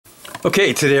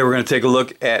Okay, today we're going to take a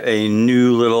look at a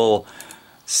new little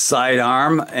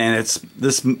sidearm, and it's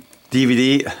this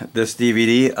DVD.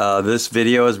 This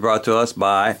video is brought to us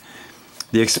by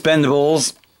The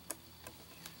Expendables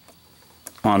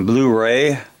on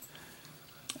Blu-ray.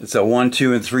 It's a 1,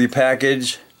 2, and 3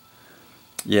 package.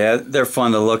 Yeah, they're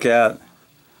fun to look at.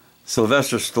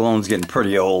 Sylvester Stallone's getting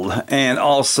pretty old, and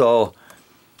also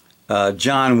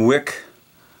John Wick,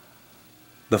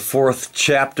 the 4th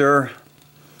chapter.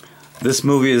 This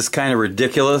movie is kind of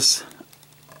ridiculous.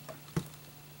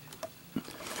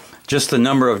 Just the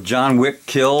number of John Wick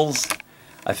kills,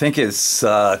 I think it's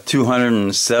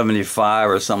 275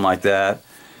 or something like that,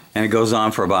 and it goes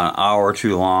on for about an hour or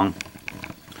two long.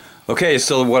 Okay,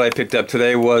 so what I picked up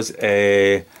today was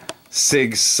a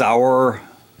Sig Sauer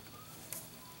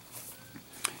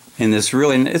in this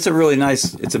it's a really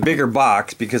nice, it's a bigger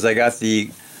box because I got the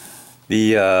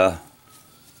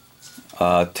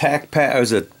Tac-Pac. It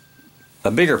was a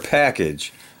bigger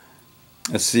package.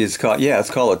 Let's see, it's called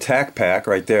a Tac-Pac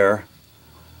right there.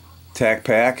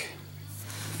 Tac-Pac.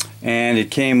 And it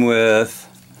came with,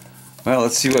 well,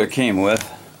 let's see what it came with.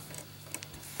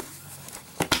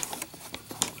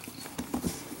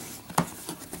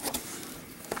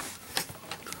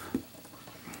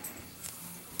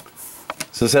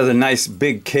 So this has a nice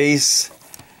big case,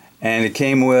 and it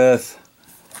came with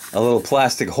a little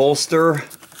plastic holster.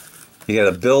 You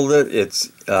got to build it.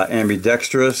 It's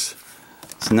ambidextrous.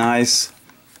 It's nice.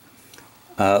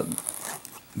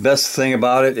 Best thing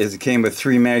about it is it came with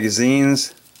 3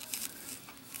 magazines.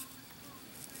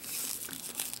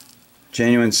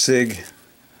 Genuine Sig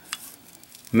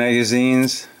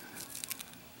magazines.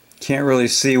 Can't really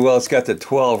see well. It's got the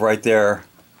 12 right there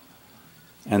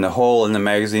and the hole in the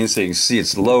magazine, so you can see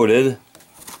it's loaded.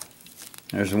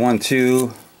 There's 1,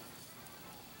 2.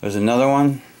 There's another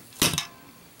one.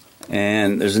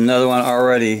 And there's another one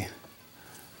already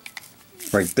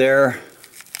right there.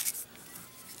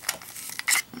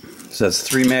 So that's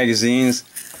 3 magazines.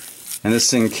 And this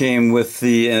thing came with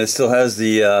and it still has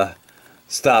the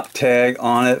stop tag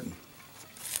on it.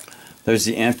 There's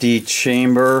the empty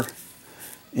chamber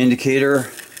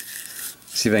indicator.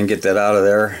 See if I can get that out of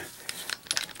there.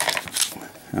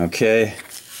 Okay.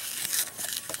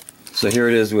 So here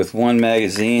it is with 1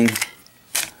 magazine.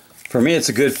 For me, it's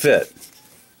a good fit.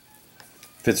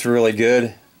 Fits really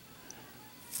good.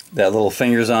 That little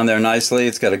finger's on there nicely.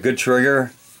 It's got a good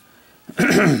trigger.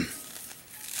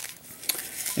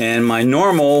 And my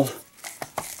normal,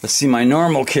 let's see my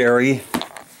normal carry.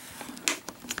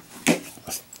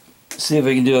 Let's see if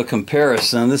we can do a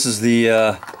comparison. This is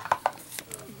the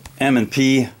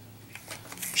M&P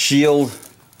Shield.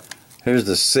 Here's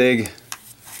the Sig.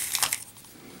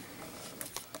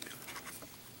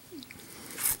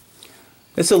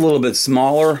 It's a little bit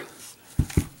smaller,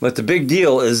 but the big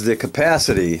deal is the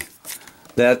capacity.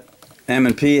 That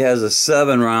M&P has a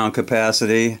 7-round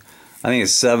capacity. I think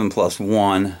it's 7 plus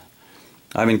 1.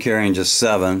 I've been carrying just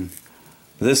 7.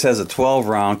 This has a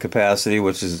 12-round capacity,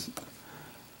 which is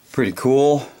pretty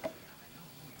cool.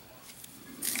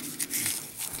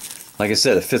 Like I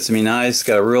said, it fits me nice.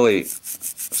 Got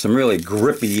some really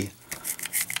grippy.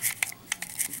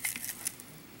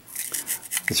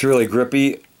 It's really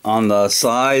grippy on the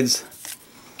sides.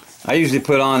 I usually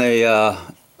put on a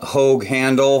Hogue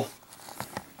handle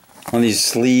on these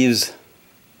sleeves,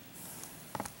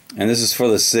 and this is for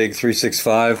the Sig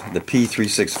 365, the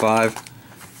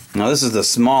p365. Now this is the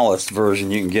smallest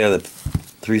version you can get of the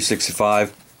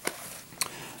 365.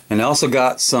 And I also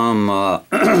got some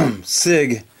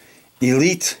Sig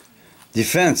Elite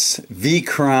Defense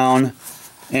V-Crown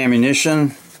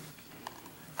ammunition.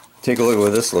 Take a look at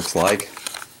what this looks like.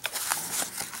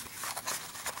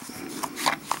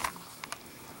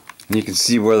 And you can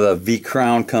see where the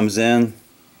V-Crown comes in.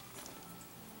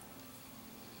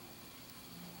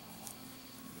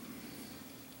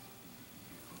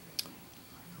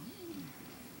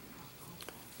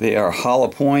 They are hollow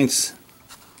points,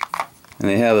 and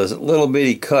they have those little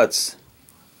bitty cuts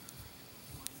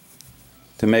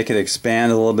to make it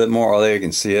expand a little bit more. Oh, there you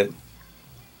can see it.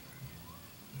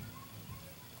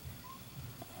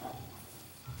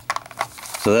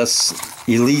 So that's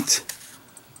Elite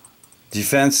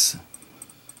Defense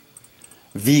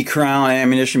V-Crown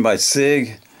ammunition by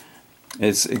Sig.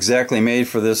 It's exactly made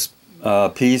for this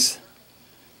piece.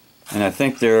 And I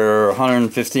think they're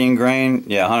 115 grain.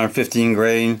 Yeah, 115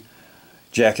 grain.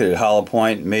 Jacketed hollow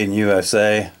point, made in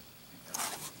USA.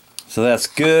 So that's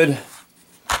good.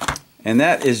 And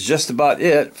that is just about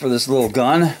it for this little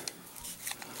gun.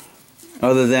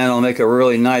 Other than it'll make a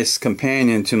really nice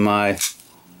companion to my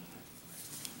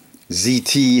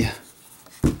ZT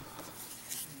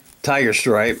Tiger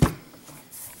Stripe.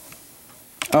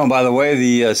 Oh, and by the way,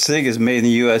 the Sig is made in the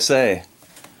USA.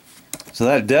 So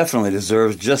that definitely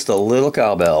deserves just a little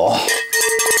cowbell.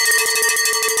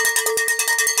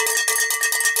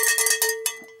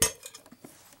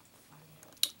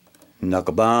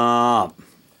 Knuckle bump.